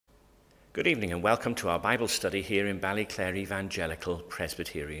Good evening and welcome to our Bible study here in Ballyclare Evangelical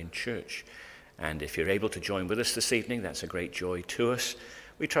Presbyterian Church. And if you're able to join with us this evening, that's a great joy to us.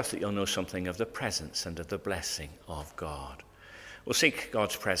 We trust that you'll know something of the presence and of the blessing of God. We'll seek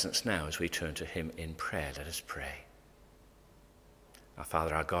God's presence now as we turn to him in prayer. Let us pray. Our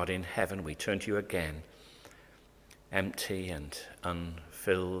Father, our God in heaven, we turn to you again, empty and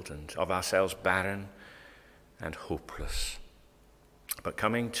unfilled and of ourselves barren and hopeless. But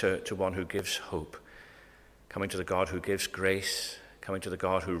coming to one who gives hope, coming to the God who gives grace, coming to the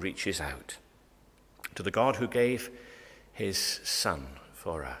God who reaches out, to the God who gave his Son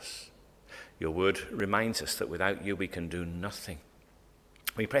for us. Your word reminds us that without you we can do nothing.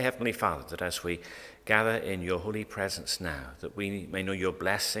 We pray, Heavenly Father, that as we gather in your holy presence now, that we may know your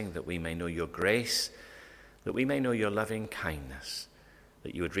blessing, that we may know your grace, that we may know your loving kindness,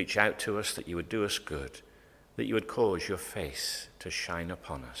 that you would reach out to us, that you would do us good, that you would cause your face to shine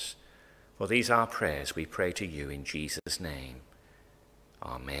upon us. For these are prayers we pray to you in Jesus' name.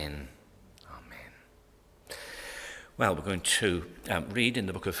 Amen. Amen. Well, we're going to read in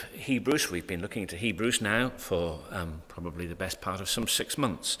the book of Hebrews. We've been looking into Hebrews now for probably the best part of some 6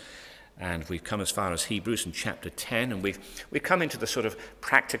 months. And we've come as far as Hebrews in chapter 10, and we've come into the sort of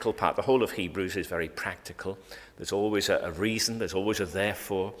practical part. The whole of Hebrews is very practical. There's always a reason, there's always a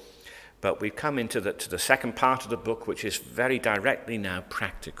therefore. But we've come into the second part of the book, which is very directly now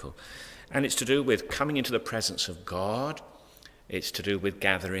practical. And it's to do with coming into the presence of God. It's to do with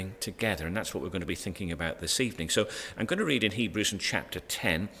gathering together. And that's what we're going to be thinking about this evening. So I'm going to read in Hebrews in chapter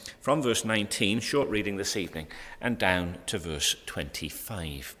 10, from verse 19, short reading this evening, and down to verse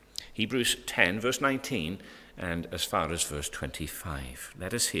 25. Hebrews 10, verse 19, and as far as verse 25.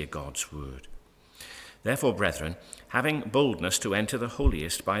 Let us hear God's word. Therefore, brethren, having boldness to enter the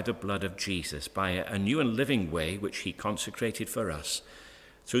holiest by the blood of Jesus, by a new and living way which he consecrated for us,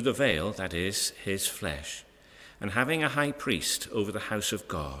 through the veil, that is, his flesh, and having a high priest over the house of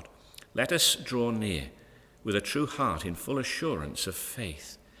God, let us draw near with a true heart in full assurance of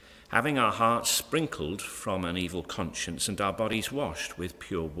faith, having our hearts sprinkled from an evil conscience and our bodies washed with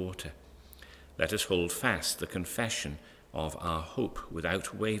pure water. Let us hold fast the confession of our hope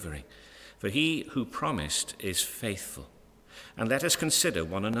without wavering, for he who promised is faithful. And let us consider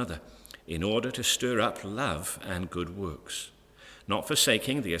one another, in order to stir up love and good works, not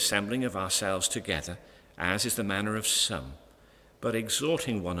forsaking the assembling of ourselves together, as is the manner of some, but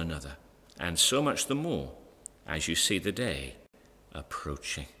exhorting one another, and so much the more, as you see the day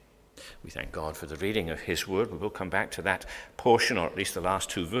approaching. We thank God for the reading of his word. We will come back to that portion, or at least the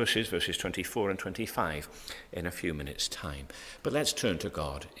last two verses, verses 24 and 25, in a few minutes' time. But let's turn to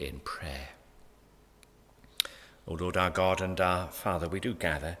God in prayer. O Lord, our God and our Father, we do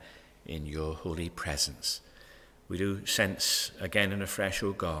gather in your holy presence. We do sense again and afresh,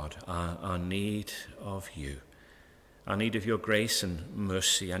 O God, our need of you, our need of your grace and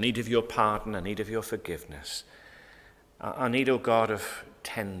mercy, our need of your pardon, our need of your forgiveness, our need, O God, of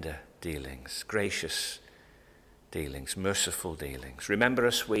tender dealings, gracious dealings, merciful dealings. Remember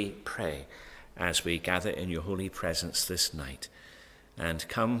us, we pray, as we gather in your holy presence this night. And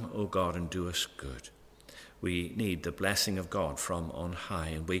come, O God, and do us good. We need the blessing of God from on high.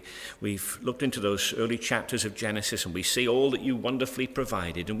 And we've looked into those early chapters of Genesis, and we see all that you wonderfully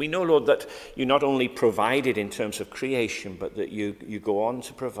provided. And we know, Lord, that you not only provided in terms of creation, but that you go on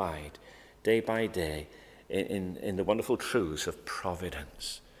to provide day by day in the wonderful truths of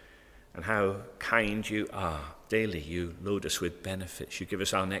providence. And how kind you are. Daily you load us with benefits. You give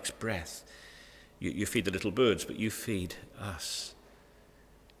us our next breath. You feed the little birds, but you feed us.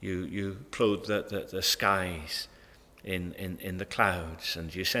 You clothe the skies in the clouds,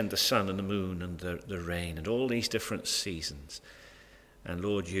 and you send the sun and the moon and the rain and all these different seasons. And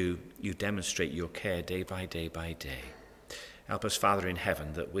Lord, you demonstrate your care day by day by day. Help us, Father in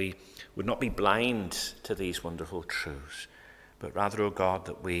heaven, that we would not be blind to these wonderful truths, but rather, O God,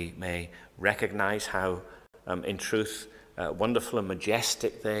 that we may recognize how, in truth, wonderful and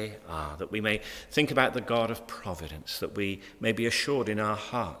majestic they are, that we may think about the God of providence, that we may be assured in our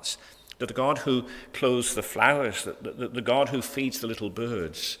hearts that the God who clothes the flowers, that the God who feeds the little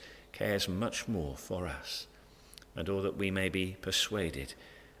birds cares much more for us, and oh, that we may be persuaded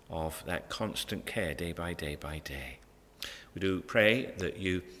of that constant care day by day by day. We do pray that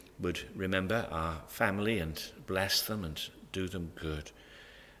you would remember our family and bless them and do them good.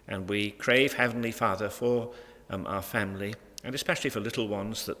 And we crave, Heavenly Father, for our family, and especially for little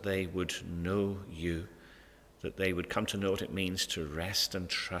ones, that they would know you, that they would come to know what it means to rest and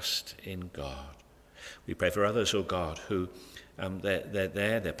trust in God. We pray for others, O God, who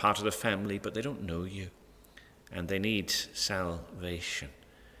they're part of the family, but they don't know you, and they need salvation.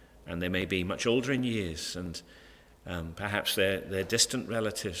 and they may be much older in years, and perhaps they're distant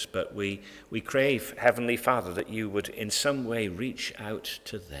relatives, but we crave, Heavenly Father, that you would in some way reach out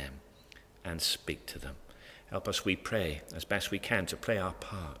to them and speak to them. Help us, we pray, as best we can, to play our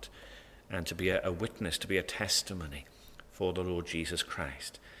part and to be a witness, to be a testimony for the Lord Jesus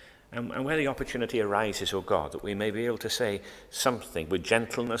Christ. And where the opportunity arises, O God, that we may be able to say something with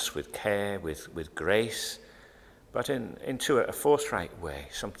gentleness, with care, with grace, but into a forthright way,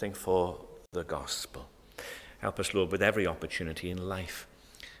 something for the gospel. Help us, Lord, with every opportunity in life,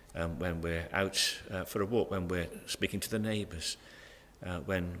 when we're out for a walk, when we're speaking to the neighbours,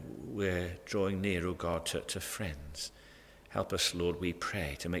 when we're drawing near, O God, to friends. Help us, Lord, we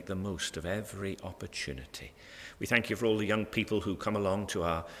pray, to make the most of every opportunity. We thank you for all the young people who come along to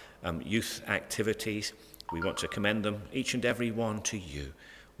our youth activities. We want to commend them, each and every one, to you.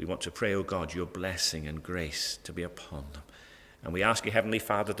 We want to pray, O God, your blessing and grace to be upon them. And we ask you, Heavenly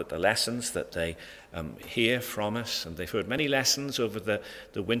Father, that the lessons that they hear from us, and they've heard many lessons over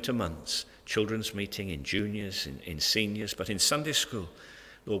the winter months, children's meeting, in juniors, in seniors, but in Sunday school,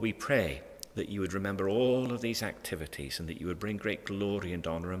 Lord, we pray that you would remember all of these activities and that you would bring great glory and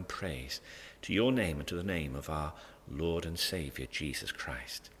honor and praise to your name and to the name of our Lord and Saviour, Jesus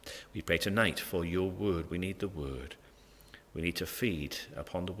Christ. We pray tonight for your word. We need the word. We need to feed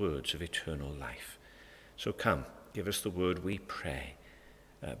upon the words of eternal life. So come, give us the word, we pray.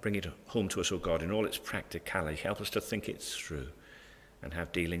 Bring it home to us, O God, in all its practicality. Help us to think it through and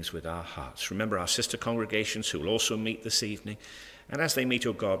have dealings with our hearts. Remember our sister congregations who will also meet this evening. And as they meet,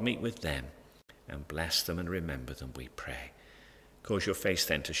 O God, meet with them and bless them and remember them, we pray. Cause your face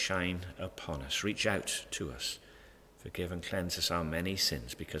then to shine upon us. Reach out to us. Forgive and cleanse us our many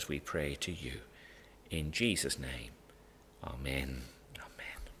sins, because we pray to you. In Jesus' name, amen.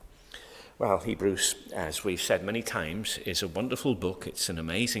 Amen. Well, Hebrews, as we've said many times, is a wonderful book. It's an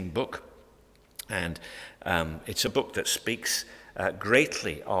amazing book. And it's a book that speaks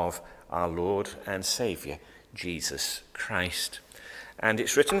greatly of our Lord and Saviour, Jesus Christ. And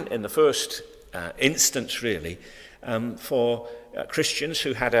it's written in the first instance, really, for Christians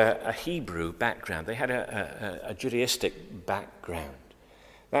who had a Hebrew background. They had a Judaistic background.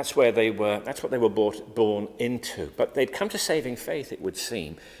 That's what they were born into. But they'd come to saving faith, it would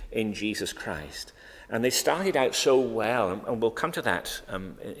seem, in Jesus Christ. And they started out so well, and we'll come to that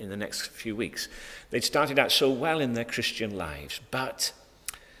in the next few weeks. They'd started out so well in their Christian lives, but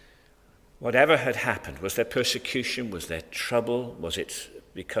whatever had happened, was there persecution, was there trouble, was it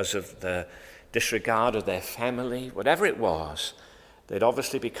because of the disregard of their family, whatever it was, they'd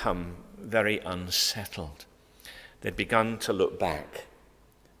obviously become very unsettled. They'd begun to look back,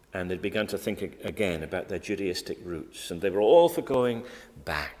 and they'd begun to think again about their Judaistic roots, and they were all for going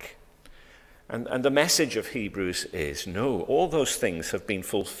back. And the message of Hebrews is, no, all those things have been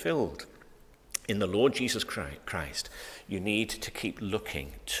fulfilled in the Lord Jesus Christ. You need to keep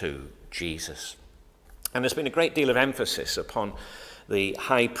looking to Jesus. And there's been a great deal of emphasis upon the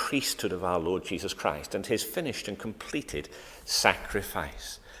high priesthood of our Lord Jesus Christ and his finished and completed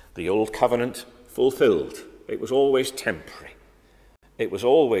sacrifice. The old covenant fulfilled. It was always temporary. It was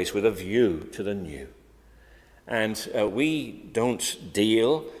always with a view to the new. And we don't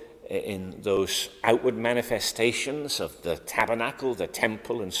deal in those outward manifestations of the tabernacle, the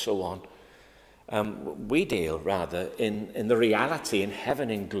temple, and so on. We deal rather in the reality in heaven,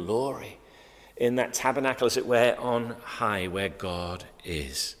 in glory, in that tabernacle, as it were, on high, where God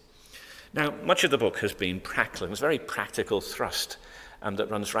is. Now, much of the book has been practical. There's a very practical thrust that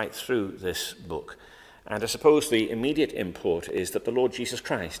runs right through this book. And I suppose the immediate import is that the Lord Jesus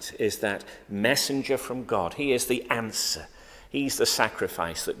Christ is that messenger from God. He is the answer. He's the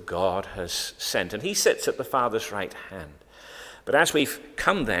sacrifice that God has sent. And he sits at the Father's right hand. But as we've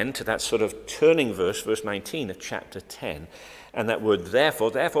come then to that sort of turning verse, verse 19 of chapter 10, and that word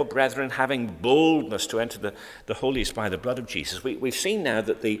therefore, brethren, having boldness to enter the holiest by the blood of Jesus, we've seen now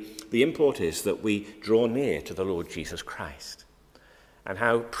that the import is that we draw near to the Lord Jesus Christ. And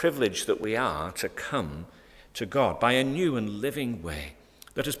how privileged that we are to come to God by a new and living way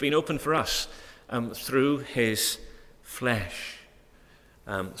that has been opened for us through his flesh,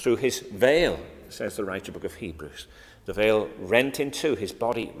 through his veil, says the writer book of Hebrews. The veil rent in two, his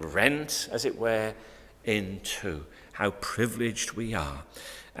body rent, as it were, in two. How privileged we are,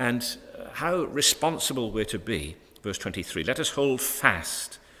 and how responsible we're to be. Verse 23, let us hold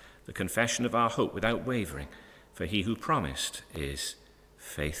fast the confession of our hope without wavering, for he who promised is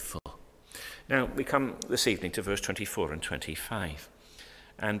faithful. Now, we come this evening to verse 24 and 25.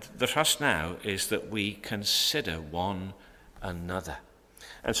 And the thrust now is that we consider one another.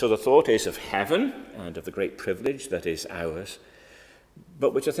 And so the thought is of heaven and of the great privilege that is ours.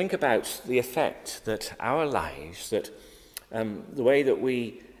 But we're to think about the effect that our lives, that the way that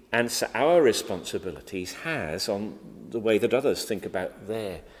we answer our responsibilities has on the way that others think about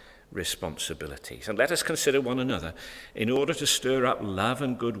their responsibilities. And let us consider one another in order to stir up love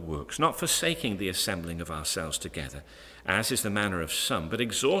and good works, not forsaking the assembling of ourselves together, as is the manner of some, but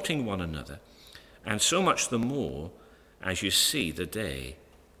exhorting one another, and so much the more as you see the day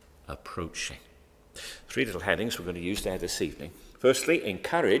approaching. 3 little headings we're going to use there this evening. Firstly,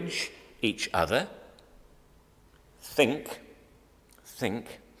 encourage each other. Think.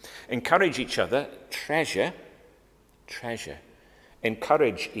 Encourage each other. Treasure.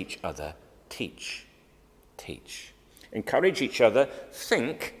 Encourage each other. Teach. Encourage each other.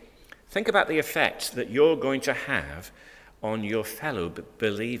 Think about the effect that you're going to have on your fellow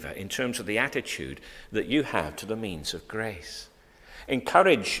believer in terms of the attitude that you have to the means of grace.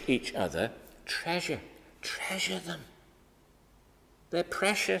 Encourage each other. Treasure them. They're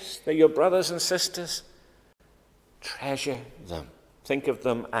precious. They're your brothers and sisters. Treasure them. Think of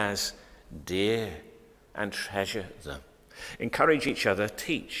them as dear and treasure them. Encourage each other.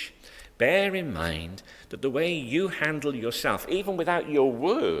 Teach. Bear in mind that the way you handle yourself, even without your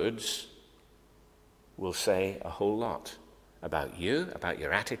words, will say a whole lot about you, about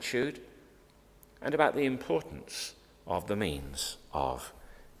your attitude, and about the importance of the means of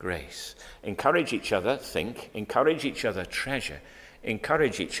grace. Encourage each other. Think. Encourage each other. Treasure.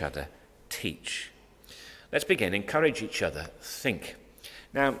 Encourage each other. Teach. Let's begin. Encourage each other. Think.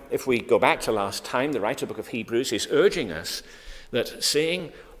 Now, if we go back to last time, the writer of the book of Hebrews is urging us that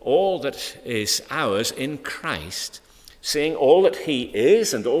seeing all that is ours in Christ, seeing all that he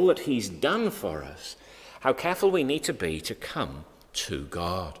is and all that he's done for us, how careful we need to be to come to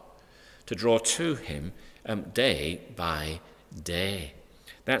God, to draw to him day by day.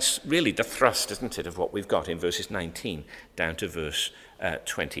 That's really the thrust, isn't it, of what we've got in verses 19 down to verse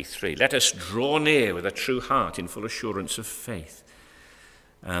 23. Let us draw near with a true heart in full assurance of faith,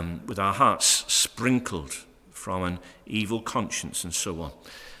 with our hearts sprinkled from an evil conscience and so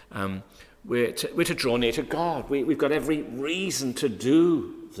on. We're to draw near to God. We've got every reason to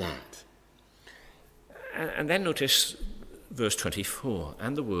do that. And then notice verse 24,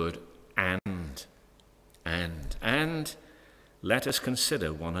 and the word and let us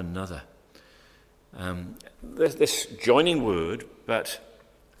consider one another. This joining word, but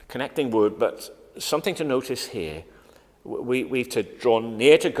connecting word, but something to notice here. We've to draw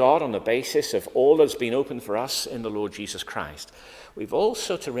near to God on the basis of all that's been opened for us in the Lord Jesus Christ. We've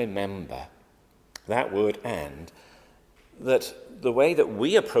also to remember that word and, that the way that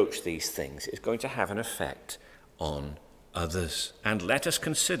we approach these things is going to have an effect on others. And let us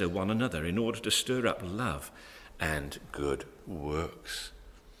consider one another in order to stir up love and good works.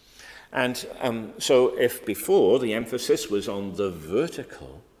 And so if before the emphasis was on the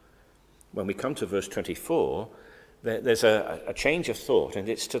vertical, when we come to verse 24, there's a change of thought, and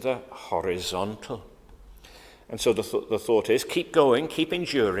it's to the horizontal. And so the thought is, keep going, keep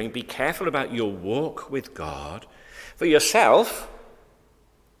enduring, be careful about your walk with God, for yourself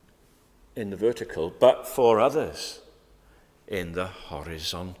in the vertical, but for others in the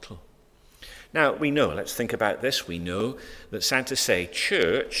horizontal. Now, we know, let's think about this, we know that Santa Sé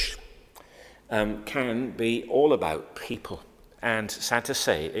church can be all about people. And Santa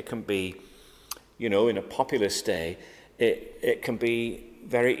Sé, it can be, in a populous day, it can be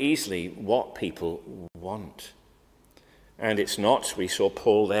very easily what people want. And it's not, we saw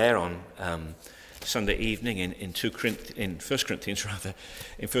Paul there on Sunday evening in 1 Corinthians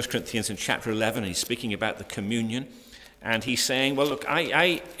in chapter 11, he's speaking about the communion, and he's saying, well, look,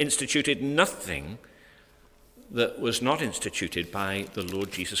 I instituted nothing that was not instituted by the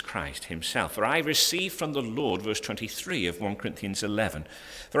Lord Jesus Christ himself. For I received from the Lord, verse 23 of 1 Corinthians 11,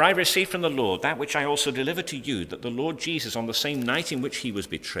 for I received from the Lord that which I also delivered to you, that the Lord Jesus, on the same night in which he was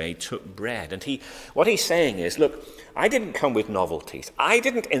betrayed, took bread. And what he's saying is, look, I didn't come with novelties. I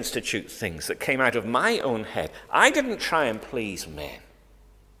didn't institute things that came out of my own head. I didn't try and please men.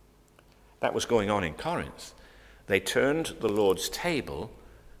 That was going on in Corinth. They turned the Lord's table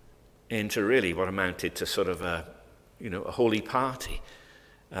into really what amounted to sort of a holy party,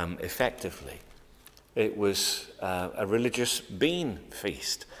 effectively. It was a religious bean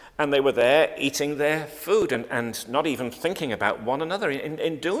feast. And they were there eating their food and not even thinking about one another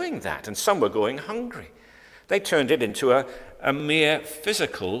in doing that. And some were going hungry. They turned it into a mere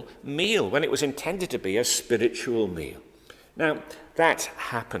physical meal when it was intended to be a spiritual meal. Now, that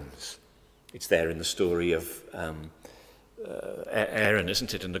happens. It's there in the story of Aaron,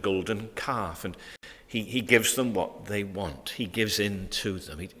 isn't it, and the golden calf. And He gives them what they want. He gives in to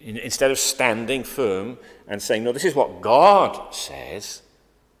them. Instead of standing firm and saying, no, this is what God says,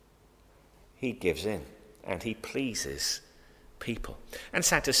 he gives in and he pleases people. And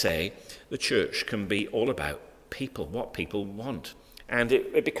sad to say, the church can be all about people, what people want. And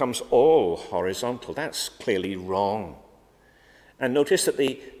it becomes all horizontal. That's clearly wrong. And notice that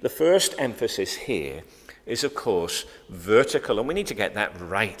the first emphasis here is, of course, vertical. And we need to get that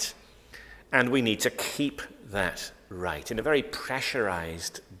right. And we need to keep that right. In a very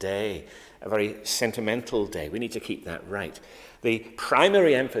pressurized day, a very sentimental day, we need to keep that right. The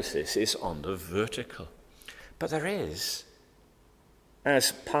primary emphasis is on the vertical. But there is,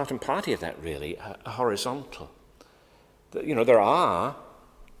 as part and party of that really, a horizontal. There are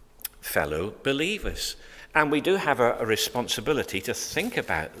fellow believers. And we do have a responsibility to think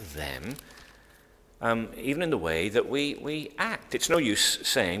about them, even in the way that we act. It's no use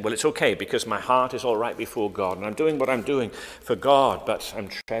saying, well, it's okay because my heart is all right before God and I'm doing what I'm doing for God, but I'm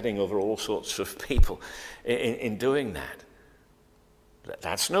treading over all sorts of people in doing that.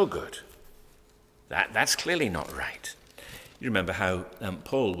 That's no good. That's clearly not right. You remember how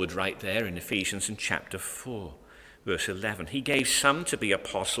Paul would write there in Ephesians in chapter 4, verse 11. He gave some to be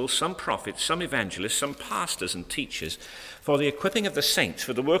apostles, some prophets, some evangelists, some pastors and teachers, for the equipping of the saints,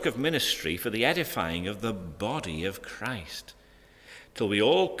 for the work of ministry, for the edifying of the body of Christ, till we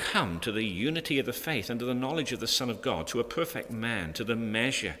all come to the unity of the faith and to the knowledge of the Son of God, to a perfect man, to the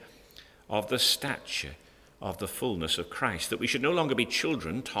measure of the stature of the fullness of Christ, that we should no longer be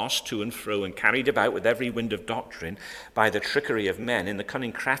children tossed to and fro and carried about with every wind of doctrine by the trickery of men in the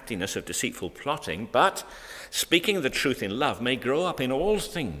cunning craftiness of deceitful plotting, but speaking the truth in love may grow up in all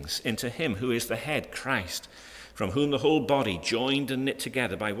things into him who is the head, Christ, from whom the whole body, joined and knit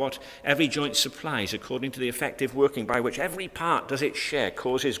together by what every joint supplies, according to the effective working by which every part does its share,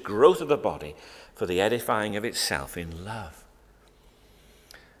 causes growth of the body for the edifying of itself in love.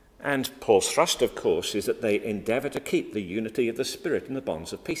 And Paul's thrust, of course, is that they endeavour to keep the unity of the Spirit in the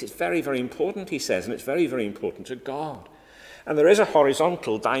bonds of peace. It's very, very important, he says, and it's very, very important to God. And there is a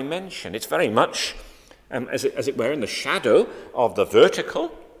horizontal dimension. It's very much, as it were, in the shadow of the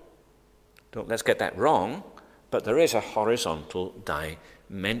vertical. Let's get that wrong. But there is a horizontal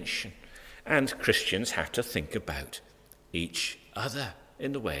dimension. And Christians have to think about each other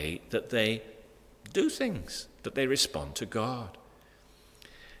in the way that they do things, that they respond to God.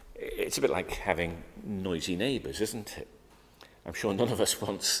 It's a bit like having noisy neighbours, isn't it? I'm sure none of us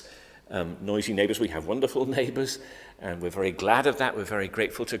wants noisy neighbours. We have wonderful neighbours, and we're very glad of that. We're very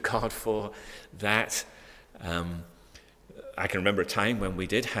grateful to God for that. I can remember a time when we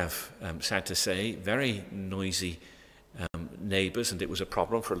did have, sad to say, very noisy neighbours, and it was a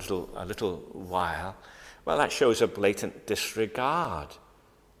problem for a little while. Well, that shows a blatant disregard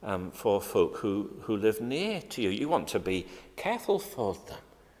for folk who live near to you. You want to be careful for them.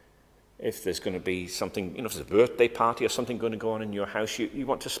 If there's going to be something, if there's a birthday party or something going to go on in your house, you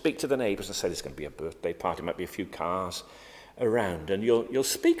want to speak to the neighbours and say there's going to be a birthday party, there might be a few cars around, and you'll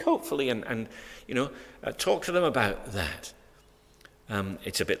speak hopefully and talk to them about that.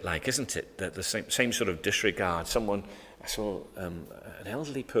 It's a bit like, isn't it, that the same sort of disregard. I saw an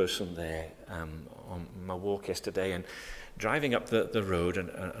elderly person there on my walk yesterday, and driving up the road,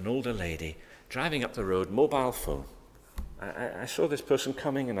 an older lady driving up the road, mobile phone. I saw this person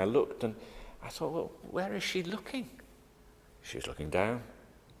coming and I looked and I thought, well, where is she looking? She was looking down.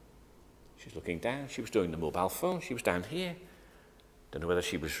 She was doing the mobile phone. She was down here. Don't know what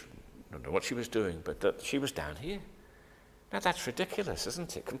she was doing, but she was down here. Now that's ridiculous,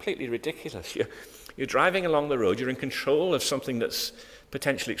 isn't it? Completely ridiculous. You're driving along the road, you're in control of something that's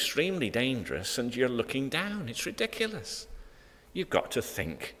potentially extremely dangerous, and you're looking down. It's ridiculous. You've got to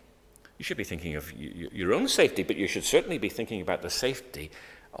think. You should be thinking of your own safety, but you should certainly be thinking about the safety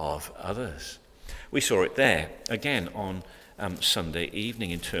of others. We saw it there, again, on Sunday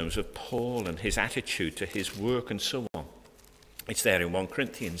evening in terms of Paul and his attitude to his work and so on. It's there in 1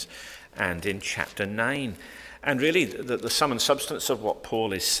 Corinthians and in chapter 9. And really, the sum and substance of what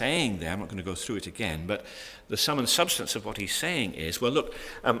Paul is saying there, I'm not going to go through it again, but the sum and substance of what he's saying is, well, look,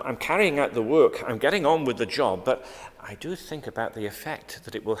 I'm carrying out the work, I'm getting on with the job, but I do think about the effect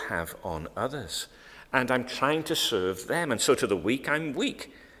that it will have on others. And I'm trying to serve them. And so to the weak, I'm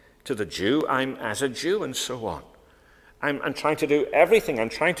weak. To the Jew, I'm as a Jew, and so on. I'm trying to do everything. I'm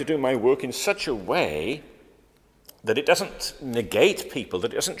trying to do my work in such a way that it doesn't negate people,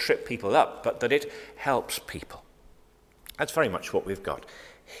 that it doesn't trip people up, but that it helps people. That's very much what we've got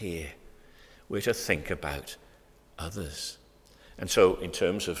here. We're to think about others. And so in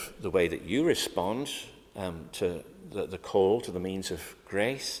terms of the way that you respond to the call to the means of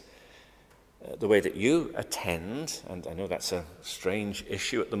grace, the way that you attend, and I know that's a strange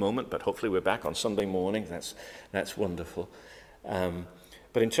issue at the moment, but hopefully we're back on Sunday morning. That's wonderful.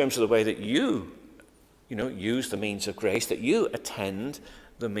 But in terms of the way that you use the means of grace, that you attend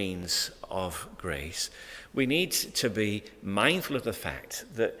the means of grace, we need to be mindful of the fact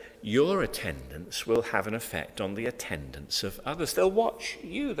that your attendance will have an effect on the attendance of others. They'll watch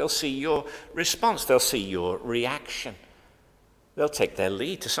you. They'll see your response. They'll see your reaction. They'll take their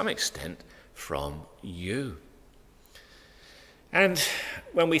lead to some extent from you. And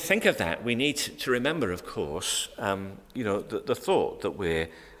when we think of that, we need to remember, of course, the thought that we're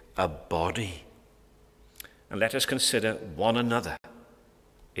a body. And let us consider one another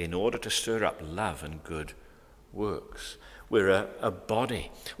in order to stir up love and good works. We're a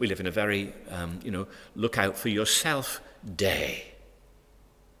body. We live in a very, look out for yourself day.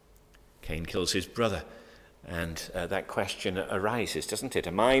 Cain kills his brother, and that question arises, doesn't it?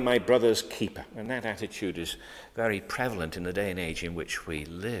 Am I my brother's keeper? And that attitude is very prevalent in the day and age in which we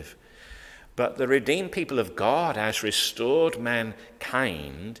live. But the redeemed people of God, as restored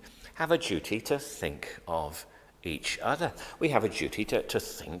mankind, have a duty to think of each other. We have a duty to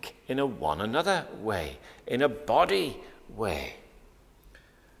think in a one another way, in a body way.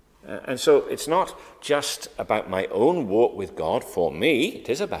 And so it's not just about my own walk with God for me. It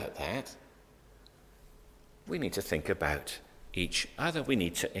is about that. We need to think about each other. We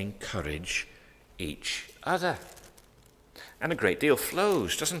need to encourage each other. And a great deal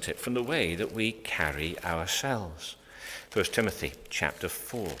flows, doesn't it, from the way that we carry ourselves. 1 Timothy chapter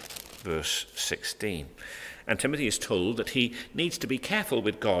 4, verse 16. And Timothy is told that he needs to be careful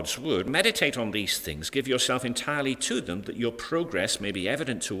with God's word. Meditate on these things. Give yourself entirely to them, that your progress may be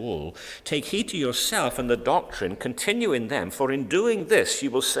evident to all. Take heed to yourself and the doctrine. Continue in them, for in doing this you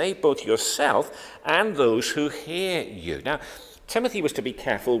will save both yourself and those who hear you. Now, Timothy was to be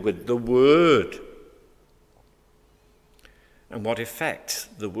careful with the word and what effect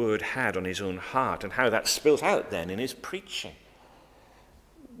the word had on his own heart and how that spilt out then in his preaching.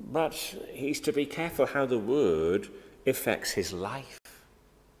 But he's to be careful how the word affects his life.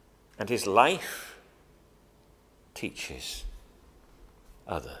 And his life teaches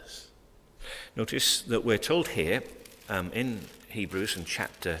others. Notice that we're told here in Hebrews in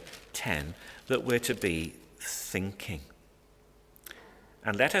chapter 10 that we're to be thinking.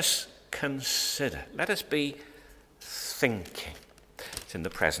 And let us consider. Let us be thinking. It's in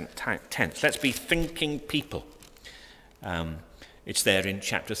the present tense. Let's be thinking people. It's there in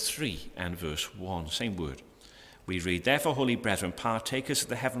chapter 3 and verse 1, same word. We read, therefore, holy brethren, partakers of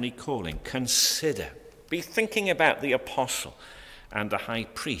the heavenly calling, consider, be thinking about the apostle and the high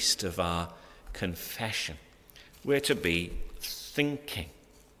priest of our confession. We're to be thinking.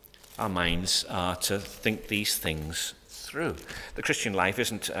 Our minds are to think these things through. The Christian life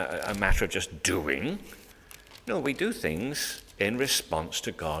isn't a matter of just doing. No, we do things in response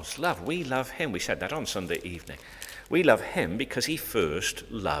to God's love. We love him. We said that on Sunday evening. We love him because he first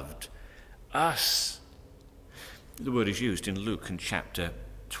loved us. The word is used in Luke in chapter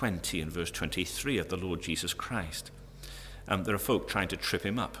 20 and verse 23 of the Lord Jesus Christ. There are folk trying to trip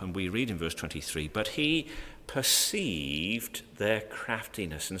him up, and we read in verse 23, but he perceived their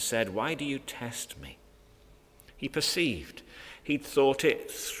craftiness and said, why do you test me? He perceived. He'd thought it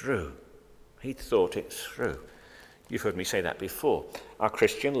through. He'd thought it through. You've heard me say that before. Our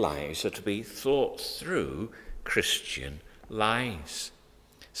Christian lives are to be thought through Christian lives.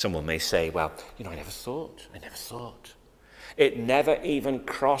 Someone may say, well, I never thought. It never even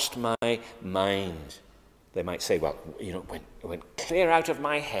crossed my mind. They might say, well, it went clear out of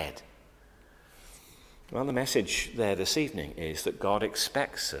my head. Well, the message there this evening is that God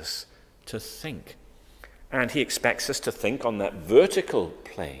expects us to think. And he expects us to think on that vertical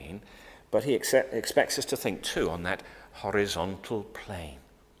plane, but he expects us to think too on that horizontal plane.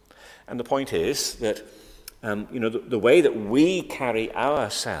 And the point is that the way that we carry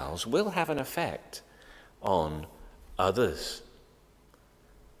ourselves will have an effect on others.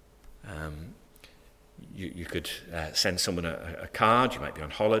 You could send someone a card. You might be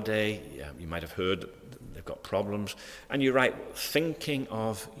on holiday. You might have heard that they've got problems. And you write, thinking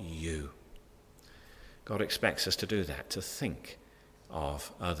of you. God expects us to do that, to think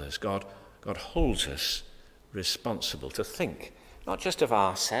of others. God holds us responsible to think, not just of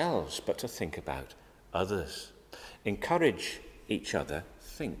ourselves, but to think about others. Encourage each other,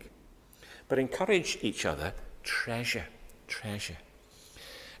 think. But encourage each other, treasure.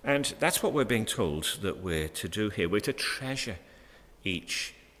 And that's what we're being told that we're to do here. We're to treasure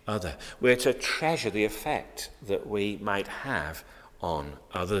each other. We're to treasure the effect that we might have on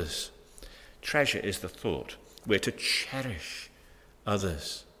others. Treasure is the thought. We're to cherish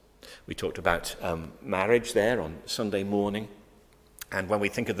others. We talked about marriage there on Sunday morning. And when we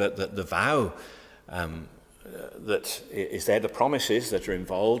think of the vow that is there, the promises that are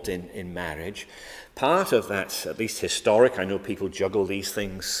involved in marriage, part of that, at least historic, I know people juggle these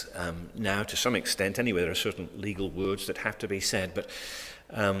things now to some extent. Anyway, there are certain legal words that have to be said, but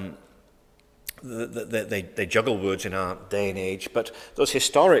they juggle words in our day and age. But those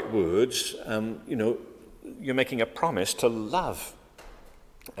historic words, you're making a promise to love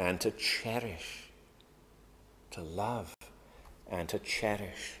and to cherish. To love and to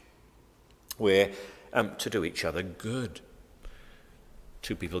cherish. We're to do each other good.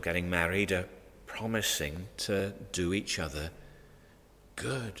 Two people getting married are promising to do each other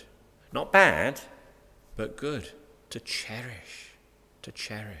good. Not bad, but good. To cherish. To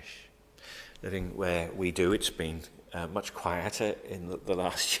cherish. Living where we do, it's been much quieter in the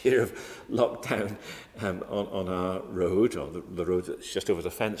last year of lockdown on our road, or the road that's just over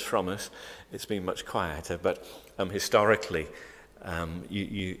the fence from us. It's been much quieter, but historically,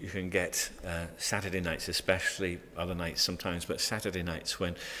 you can get Saturday nights, especially other nights sometimes, but Saturday nights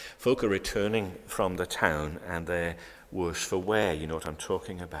when folk are returning from the town and they're worse for wear, you know what I'm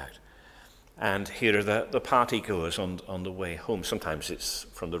talking about. And here are the party goers on the way home. Sometimes it's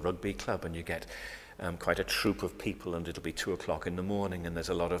from the rugby club and you get quite a troop of people, and it'll be 2 o'clock in the morning and there's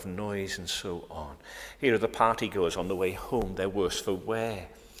a lot of noise and so on. Here are the party goers on the way home. They're worse for wear.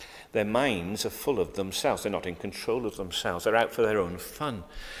 Their minds are full of themselves. They're not in control of themselves. They're out for their own fun.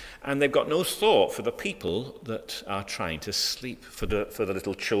 And they've got no thought for the people that are trying to sleep, for the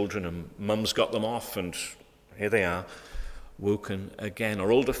little children, and mum's got them off and here they are, woken again.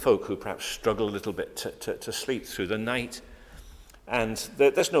 Or older folk who perhaps struggle a little bit to sleep through the night. And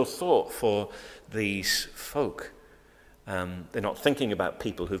there's no thought for these folk. They're not thinking about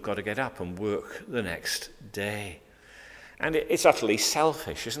people who've got to get up and work the next day. And it's utterly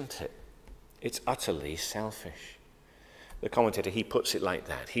selfish, isn't it? It's utterly selfish. The commentator, he puts it like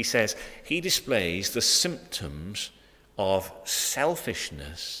that. He says, he displays the symptoms of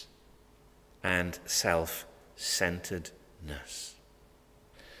selfishness and self-centeredness.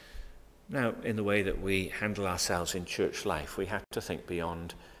 Now, in the way that we handle ourselves in church life, we have to think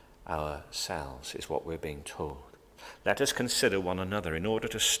beyond ourselves, is what we're being told. Let us consider one another in order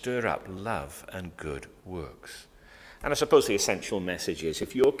to stir up love and good works. And I suppose the essential message is,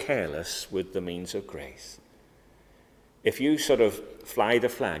 if you're careless with the means of grace, if you sort of fly the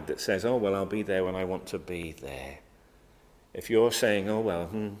flag that says, oh, well, I'll be there when I want to be there. If you're saying, oh, well,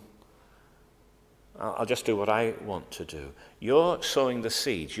 I'll just do what I want to do. You're sowing the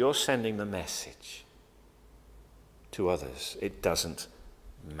seeds. You're sending the message to others. It doesn't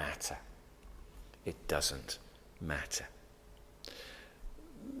matter. It doesn't matter.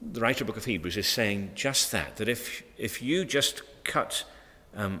 The writer of the book of Hebrews is saying just that if you just cut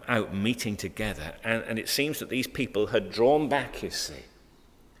out meeting together, and it seems that these people had drawn back, you see,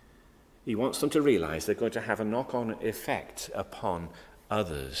 he wants them to realize they're going to have a knock-on effect upon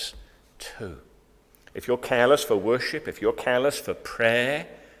others too. If you're careless for worship, if you're careless for prayer,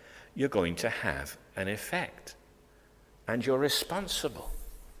 you're going to have an effect. And you're responsible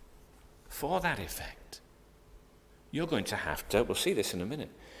for that effect. You're going to have to, we'll see this in a minute,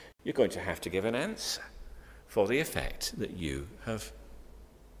 you're going to have to give an answer for the effect that you have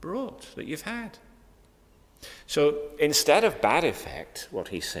brought, that you've had. So instead of bad effect, what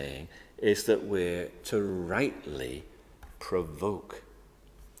he's saying is that we're to rightly provoke.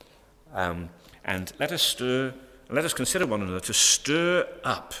 And let us consider one another to stir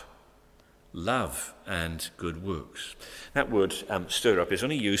up love and good works. That word stir up is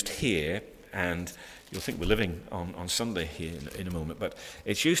only used here, and you'll think we're living on Sunday here in a moment, but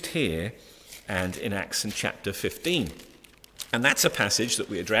it's used here and in Acts in chapter 15. And that's a passage that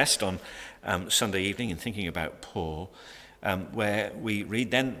we addressed on Sunday evening in thinking about Paul, where we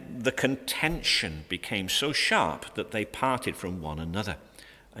read, then the contention became so sharp that they parted from one another.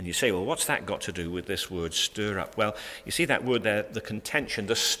 And you say, well, what's that got to do with this word stir up? Well, you see that word there, the contention,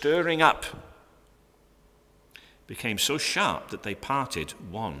 the stirring up, became so sharp that they parted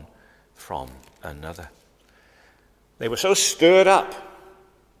one from another. They were so stirred up.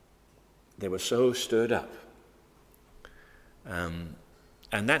 They were so stirred up.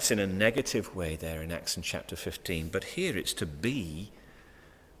 And that's in a negative way there in Acts in chapter 15. But here it's to be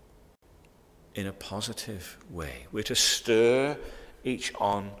in a positive way. We're to stir each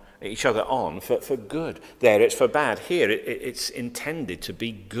other on for good. There it's for bad. Here it's intended to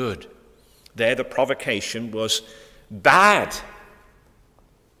be good. There the provocation was bad.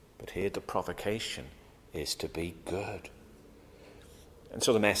 But here the provocation is to be good. And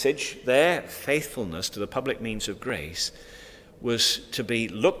so the message there, faithfulness to the public means of grace, was to be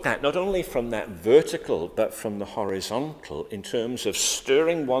looked at not only from that vertical but from the horizontal in terms of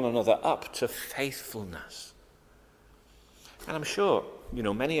stirring one another up to faithfulness. And I'm sure,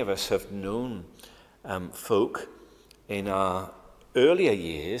 many of us have known folk in our earlier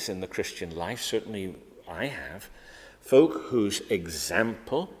years in the Christian life, certainly I have, folk whose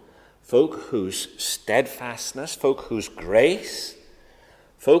example, folk whose steadfastness, folk whose grace,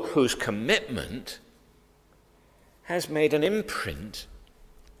 folk whose commitment has made an imprint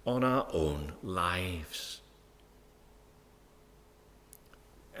on our own lives.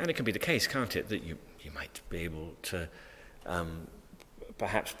 And it can be the case, can't it, that you might be able to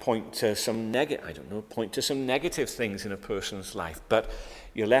perhaps point to some negative things in a person's life, but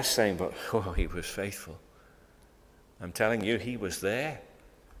you're less saying, but he was faithful. I'm telling you, he was there.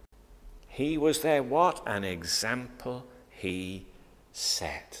 He was there. What an example he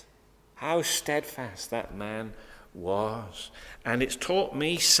set. How steadfast that man was. And it's taught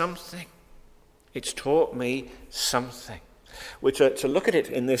me something. It's taught me something. We're to look at it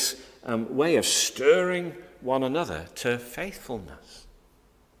in this way of stirring one another to faithfulness.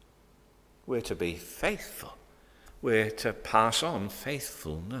 We're to be faithful. We're to pass on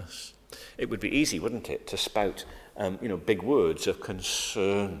faithfulness. It would be easy, wouldn't it, to spout big words of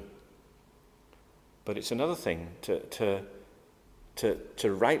concern. But it's another thing to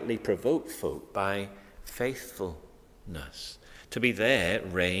rightly provoke folk by faithfulness, to be there,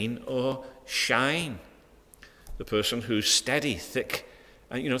 rain or shine. The person who's steady, thick,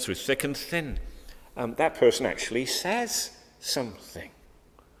 through thick and thin, that person actually says something.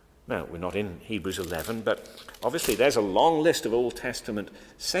 Now, we're not in Hebrews 11, but obviously there's a long list of Old Testament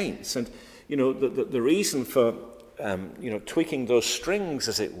saints, and the reason for tweaking those strings,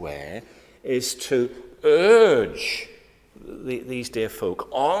 as it were, is to urge these dear folk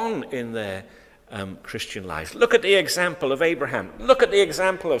on in their Christian lives. Look at the example of Abraham. Look at the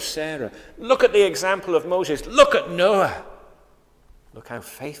example of Sarah. Look at the example of Moses. Look at Noah. Look how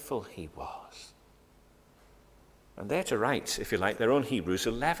faithful he was. And they're to write, if you like, their own Hebrews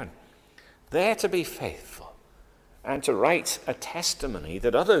 11. They're to be faithful and to write a testimony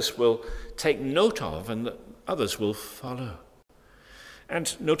that others will take note of and that others will follow.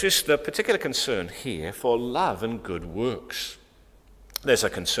 And notice the particular concern here for love and good works. There's a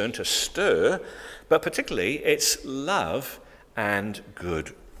concern to stir, but particularly it's love and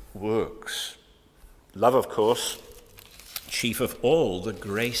good works. Love, of course, chief of all the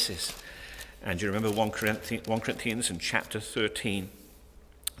graces. And you remember 1 Corinthians in chapter 13.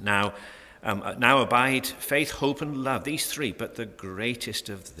 Now abide faith, hope, and love, these three, but the greatest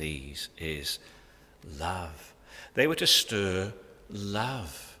of these is love. They were to stir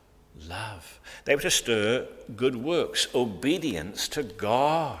love. They were to stir good works, obedience to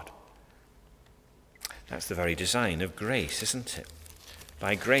God. That's the very design of grace, isn't it?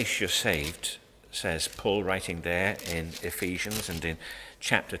 By grace you're saved, says Paul writing there in Ephesians and in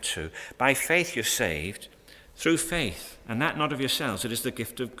chapter 2. By faith you're saved through faith, and that not of yourselves, it is the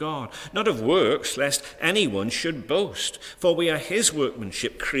gift of God, not of works, lest anyone should boast. For we are his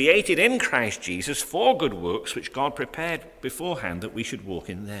workmanship, created in Christ Jesus for good works, which God prepared beforehand that we should walk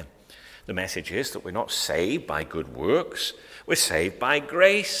in them. The message is that we're not saved by good works, we're saved by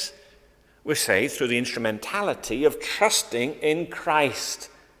grace. We're saved through the instrumentality of trusting in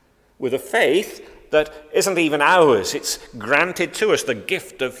Christ, with a faith that isn't even ours. It's granted to us, the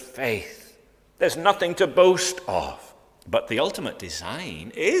gift of faith. There's nothing to boast of. But the ultimate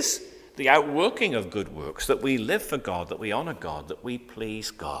design is the outworking of good works, that we live for God, that we honor God, that we please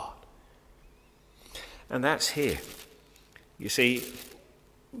God. And that's here. You see,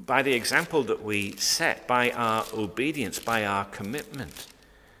 by the example that we set, by our obedience, by our commitment,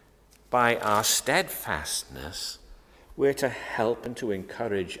 by our steadfastness, we're to help and to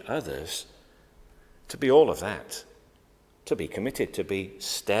encourage others to be all of that, to be committed, to be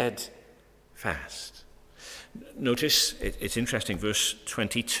steadfast. Notice, it's interesting, verse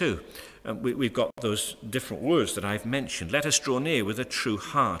 22. We've got those different words that I've mentioned. Let us draw near with a true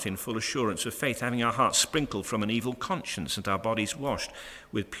heart in full assurance of faith, having our hearts sprinkled from an evil conscience and our bodies washed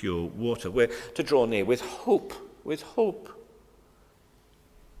with pure water. We're to draw near with hope, with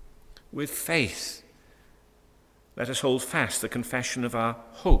faith. Let us hold fast the confession of our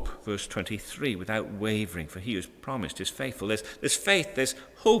hope, verse 23, without wavering, for he who has promised is faithful. There's faith, there's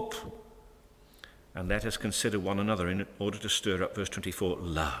hope. And let us consider one another in order to stir up, verse 24,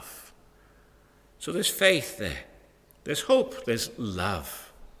 love. So there's faith there. There's hope, there's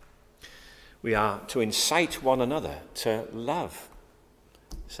love. We are to incite one another to love,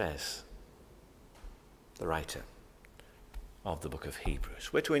 says the writer of the book of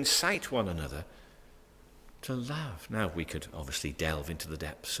Hebrews. We're to incite one another To love. Now, we could obviously delve into the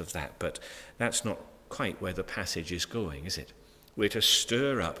depths of that, but that's not quite where the passage is going, is it? We're to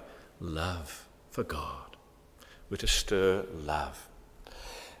stir up love for God. We're to stir love.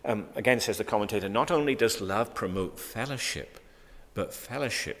 Again, says the commentator, not only does love promote fellowship, but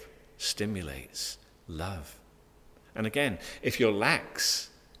fellowship stimulates love. And again, if you're lax,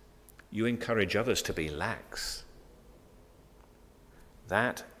 you encourage others to be lax.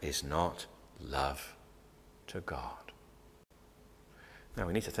 That is not love to God. Now,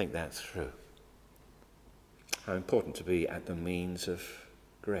 we need to think that through. How important to be at the means of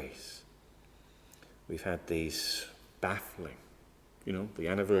grace. We've had these baffling, the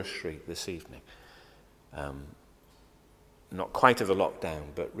anniversary this evening. Not quite of a lockdown,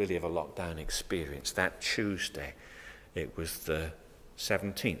 but really of a lockdown experience. That Tuesday, it was the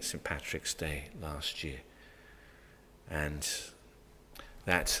 17th, St. Patrick's Day last year. And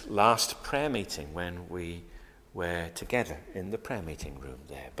that last prayer meeting when we were together in the prayer meeting room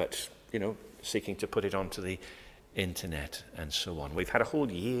there, but, seeking to put it onto the internet and so on. We've had a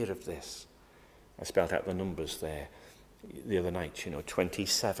whole year of this. I spelled out the numbers there the other night,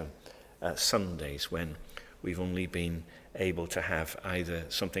 27 Sundays when we've only been able to have either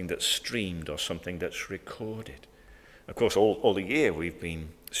something that's streamed or something that's recorded. Of course, all the year we've been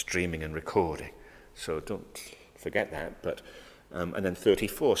streaming and recording, so don't forget that. But and then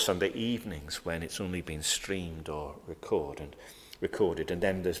 34 Sunday evenings when it's only been streamed or recorded. And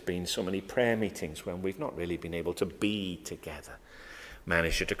then there's been so many prayer meetings when we've not really been able to be together.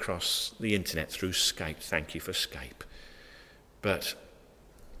 Managed it across the internet through Skype. Thank you for Skype. But,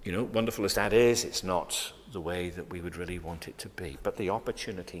 wonderful as that is, it's not the way that we would really want it to be. But the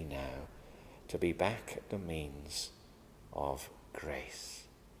opportunity now to be back at the means of grace.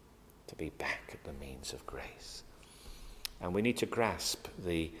 To be back at the means of grace. And we need to grasp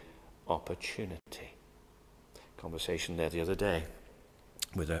the opportunity. Conversation there the other day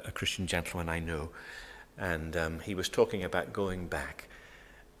with a Christian gentleman I know, and he was talking about going back,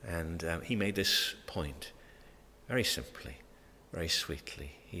 and he made this point very simply, very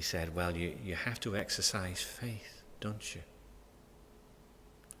sweetly. He said, well, you have to exercise faith, don't you?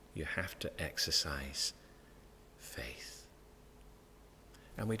 You have to exercise faith.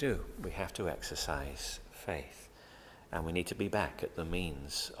 And we do. We have to exercise faith. And we need to be back at the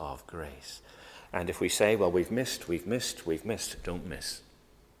means of grace. And if we say, well, we've missed, don't miss.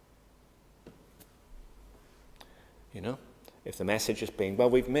 If the message is being, well,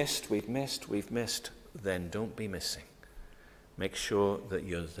 we've missed, then don't be missing. Make sure that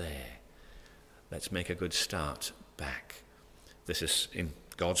you're there. Let's make a good start back. This is in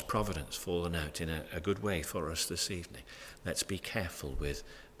God's providence fallen out in a good way for us this evening. Let's be careful with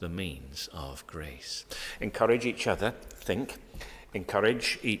the means of grace. Encourage each other, think.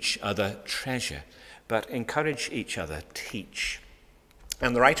 Encourage each other, treasure. But encourage each other, teach.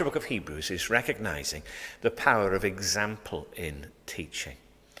 And the writer book of Hebrews is recognizing the power of example in teaching.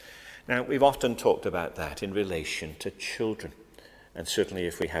 Now, we've often talked about that in relation to children. And certainly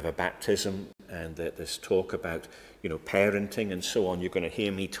if we have a baptism and there's talk about, parenting and so on, you're going to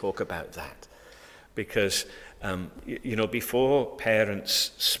hear me talk about that. Because, before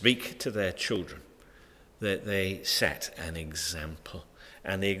parents speak to their children, that they set an example.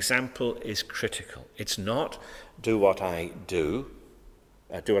 And the example is critical. It's not do what I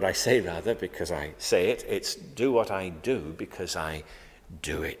say rather, because I say it. It's do what I do because I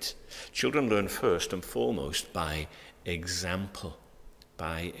do it. Children learn first and foremost by example.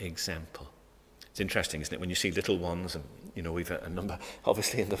 By example. It's interesting, isn't it, when you see little ones, and we've a number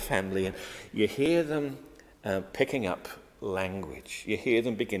obviously in the family, and you hear them picking up language. You hear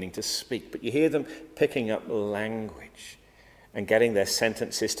them beginning to speak, but you hear them picking up language and getting their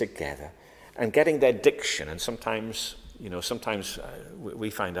sentences together and getting their diction. And sometimes we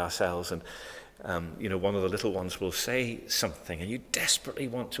find ourselves, and one of the little ones will say something, and you desperately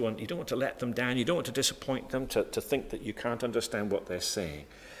want to, you don't want to let them down, you don't want to disappoint them, to think that you can't understand what they're saying.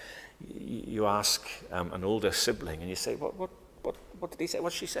 You ask an older sibling, and you say, what did he say?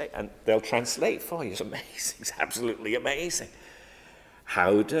 What did she say? And they'll translate for you. It's amazing. It's absolutely amazing.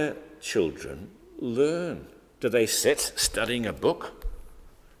 How do children learn? Do they sit studying a book?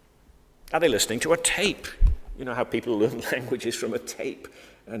 Are they listening to a tape? You know how people learn languages from a tape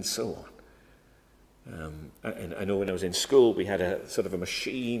and so on. And I know when I was in school, we had a sort of a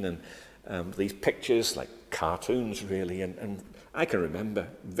machine and these pictures, like cartoons really, and I can remember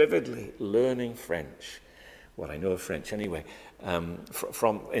vividly learning French, what I know of French anyway,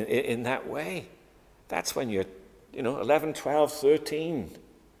 from in that way. That's when you're, 11, 12, 13.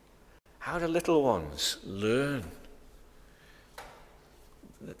 How do little ones learn?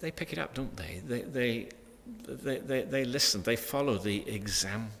 They pick it up, don't they? they listen, they follow the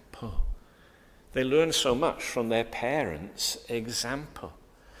example. They learn so much from their parents' example.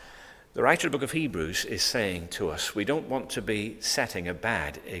 The writer of the book of Hebrews is saying to us, we don't want to be setting a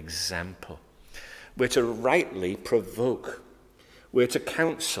bad example. We're to rightly provoke. We're to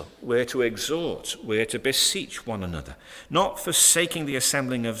counsel. We're to exhort. We're to beseech one another. Not forsaking the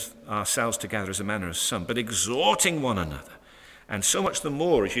assembling of ourselves together as a manner of some, but exhorting one another. And so much the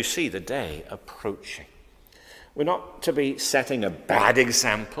more as you see the day approaching. We're not to be setting a bad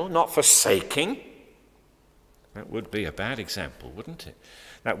example, not forsaking. That would be a bad example, wouldn't it?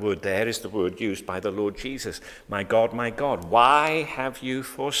 That word there is the word used by the Lord Jesus. My God, why have you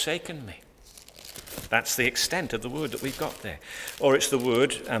forsaken me? That's the extent of the word that we've got there. Or it's the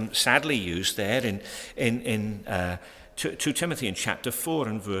word sadly used there in 2 Timothy in chapter 4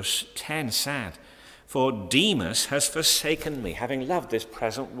 and verse 10, sad. For Demas has forsaken me, having loved this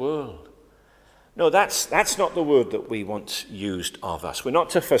present world. No, that's not the word that we want used of us. We're not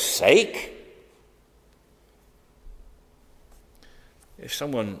to forsake. If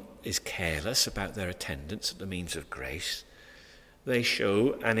someone is careless about their attendance at the means of grace, they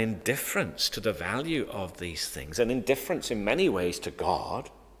show an indifference to the value of these things, an indifference in many ways to God,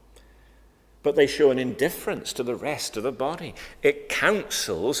 but they show an indifference to the rest of the body. It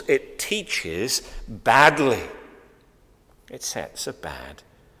counsels, it teaches badly. It sets a bad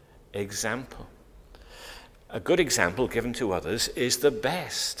example. A good example given to others is the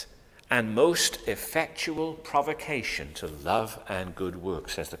best and most effectual provocation to love and good work,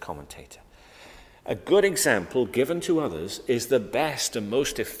 says the commentator. A good example given to others is the best and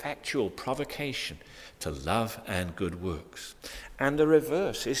most effectual provocation to love and good works. And the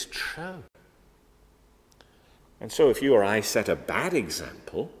reverse is true. And so if you or I set a bad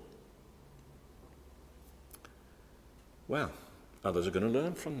example, well, others are going to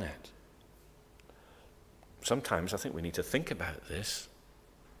learn from that. Sometimes I think we need to think about this,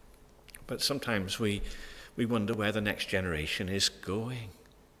 but sometimes we wonder where the next generation is going.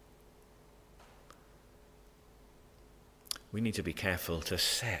 We need to be careful to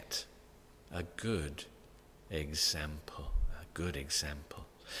set a good example,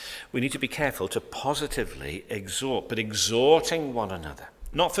 We need to be careful to positively exhort, but exhorting one another.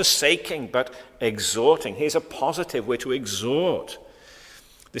 Not forsaking, but exhorting. Here's a positive way to exhort.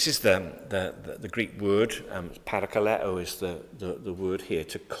 This is the Greek word, parakaleo is the word here.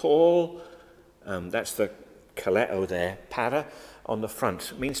 To call, that's the kaleo there, para on the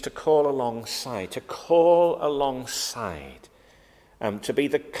front, means to call alongside, to be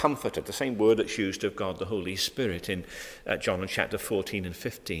the comforter, the same word that's used of God the Holy Spirit in John chapter 14 and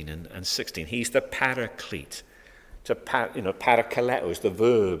 15 and 16. He's the paraclete. Parakaleo is the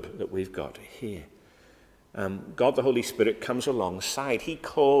verb that we've got here. God the Holy Spirit comes alongside. He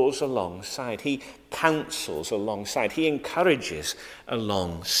calls alongside. He counsels alongside. He encourages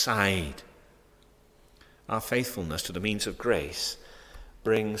alongside. Our faithfulness to the means of grace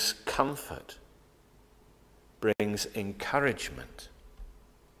brings comfort, brings encouragement,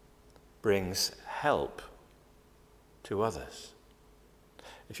 brings help to others.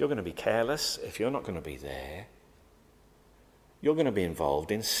 If you're going to be careless, if you're not going to be there, you're going to be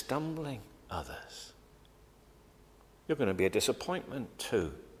involved in stumbling others. You're going to be a disappointment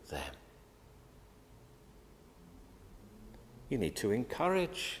to them. You need to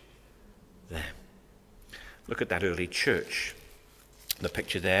encourage them. Look at that early church. The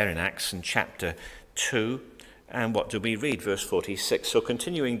picture there in Acts in chapter 2. And what do we read? Verse 46. So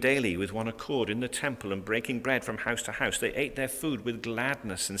continuing daily with one accord in the temple and breaking bread from house to house, they ate their food with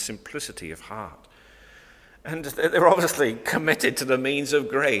gladness and simplicity of heart. And they're obviously committed to the means of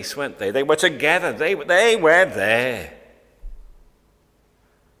grace, weren't they? They were together. They were there.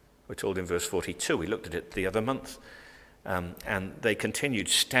 We're told in verse 42, we looked at it the other month, and they continued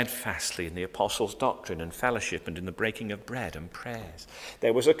steadfastly in the apostles' doctrine and fellowship and in the breaking of bread and prayers.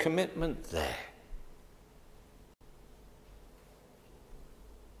 There was a commitment there.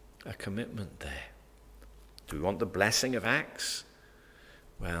 A commitment there. Do we want the blessing of Acts?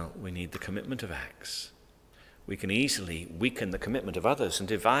 Well, we need the commitment of Acts. We can easily weaken the commitment of others and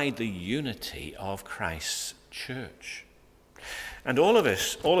divide the unity of Christ's church. And all of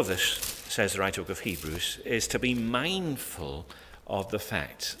this, says the writer of Hebrews, is to be mindful of the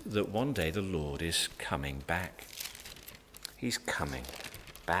fact that one day the Lord is coming back. He's coming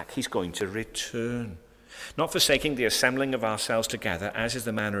back. He's going to return. Not forsaking the assembling of ourselves together, as is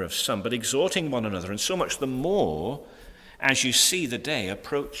the manner of some, but exhorting one another, and so much the more as you see the day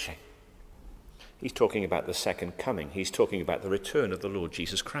approaching. He's talking about the second coming. He's talking about the return of the Lord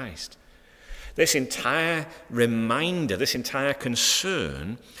Jesus Christ. This entire reminder, this entire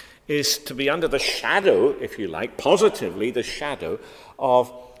concern is to be under the shadow, if you like, positively the shadow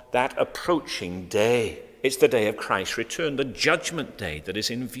of that approaching day. It's the day of Christ's return, the judgment day that is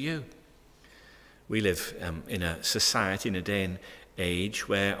in view. We live in a society, in a day and age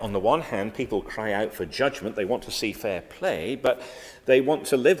where, on the one hand, people cry out for judgment. They want to see fair play, but they want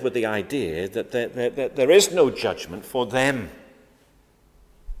to live with the idea that there is no judgment for them.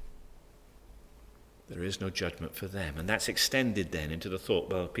 There is no judgment for them. And that's extended then into the thought,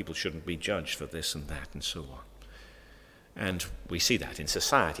 well, people shouldn't be judged for this and that and so on. And we see that in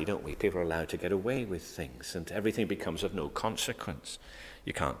society, don't we? People are allowed to get away with things and everything becomes of no consequence.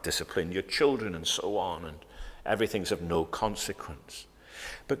 You can't discipline your children and so on, and everything's of no consequence.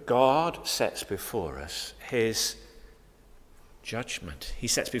 But God sets before us his judgment. He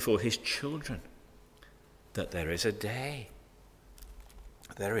sets before his children that there is a day.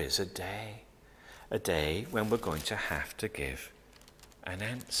 There is a day. A day when we're going to have to give an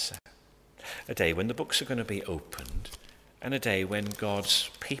answer. A day when the books are going to be opened, and a day when God's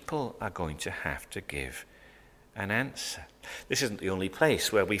people are going to have to give an answer. This isn't the only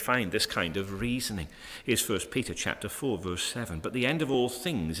place where we find this kind of reasoning. Here's 1 Peter chapter 4, verse 7. But the end of all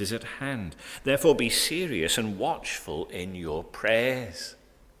things is at hand. Therefore be serious and watchful in your prayers.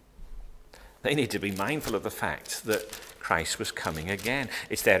 They need to be mindful of the fact that Christ was coming again.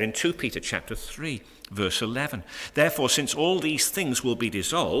 It's there in 2 Peter chapter 3, verse 11. Therefore, since all these things will be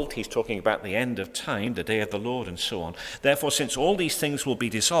dissolved, he's talking about the end of time, the day of the Lord and so on. Therefore, since all these things will be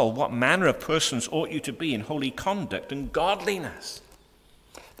dissolved, what manner of persons ought you to be in holy conduct and godliness?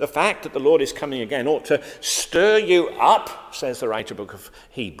 The fact that the Lord is coming again ought to stir you up, says the writer book of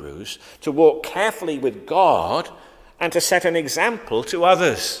Hebrews, to walk carefully with God and to set an example to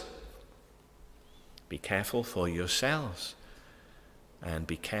others. Be careful for yourselves and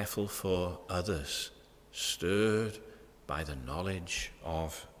be careful for others, stirred by the knowledge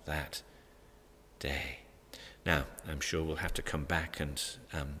of that day. Now, I'm sure we'll have to come back and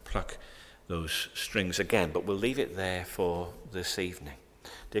pluck those strings again, but we'll leave it there for this evening.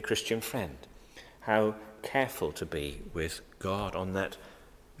 Dear Christian friend, how careful to be with God on that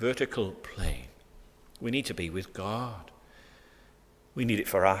vertical plane. We need to be with God. We need it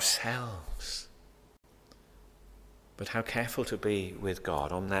for ourselves. But how careful to be with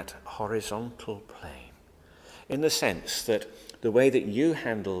God on that horizontal plane, in the sense that the way that you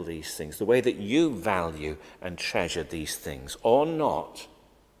handle these things, the way that you value and treasure these things, or not,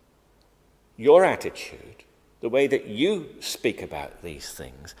 your attitude, the way that you speak about these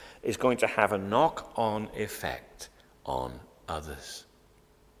things, is going to have a knock-on effect on others.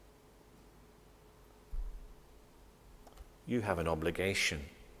 You have an obligation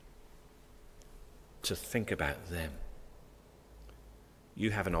to think about them.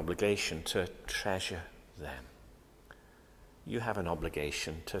 You have an obligation to treasure them. You have an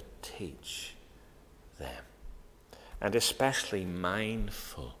obligation to teach them. And especially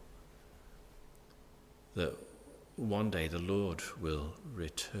mindful that one day the Lord will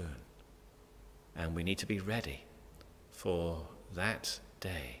return. And we need to be ready for that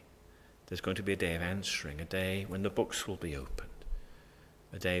day. There's going to be a day of answering, a day when the books will be opened.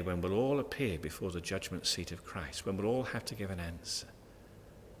 A day when we'll all appear before the judgment seat of Christ, when we'll all have to give an answer.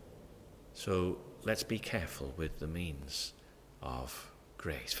 So let's be careful with the means of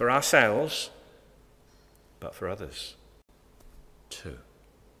grace. For ourselves, but for others too.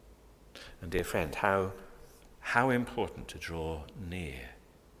 And dear friend, how important to draw near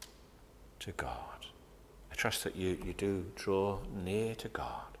to God. I trust that you do draw near to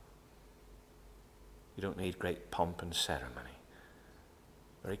God. You don't need great pomp and ceremony.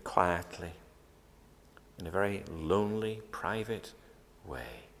 Very quietly, in a very lonely, private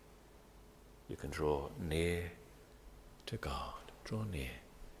way, you can draw near to God. Draw near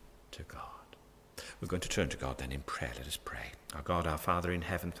to God. We're going to turn to God then in prayer. Let us pray. Our God, our Father in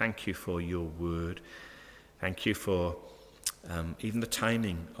heaven, thank you for your word. Thank you for even the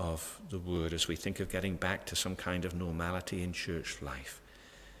timing of the word as we think of getting back to some kind of normality in church life.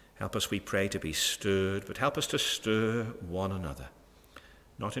 Help us, we pray, to be stirred, but help us to stir one another.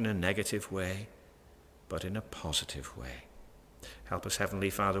 Not in a negative way, but in a positive way. Help us, Heavenly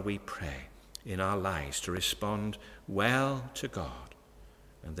Father, we pray, in our lives to respond well to God,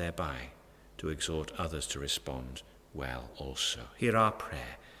 and thereby to exhort others to respond well also. Hear our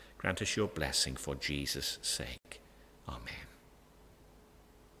prayer. Grant us your blessing for Jesus' sake. Amen.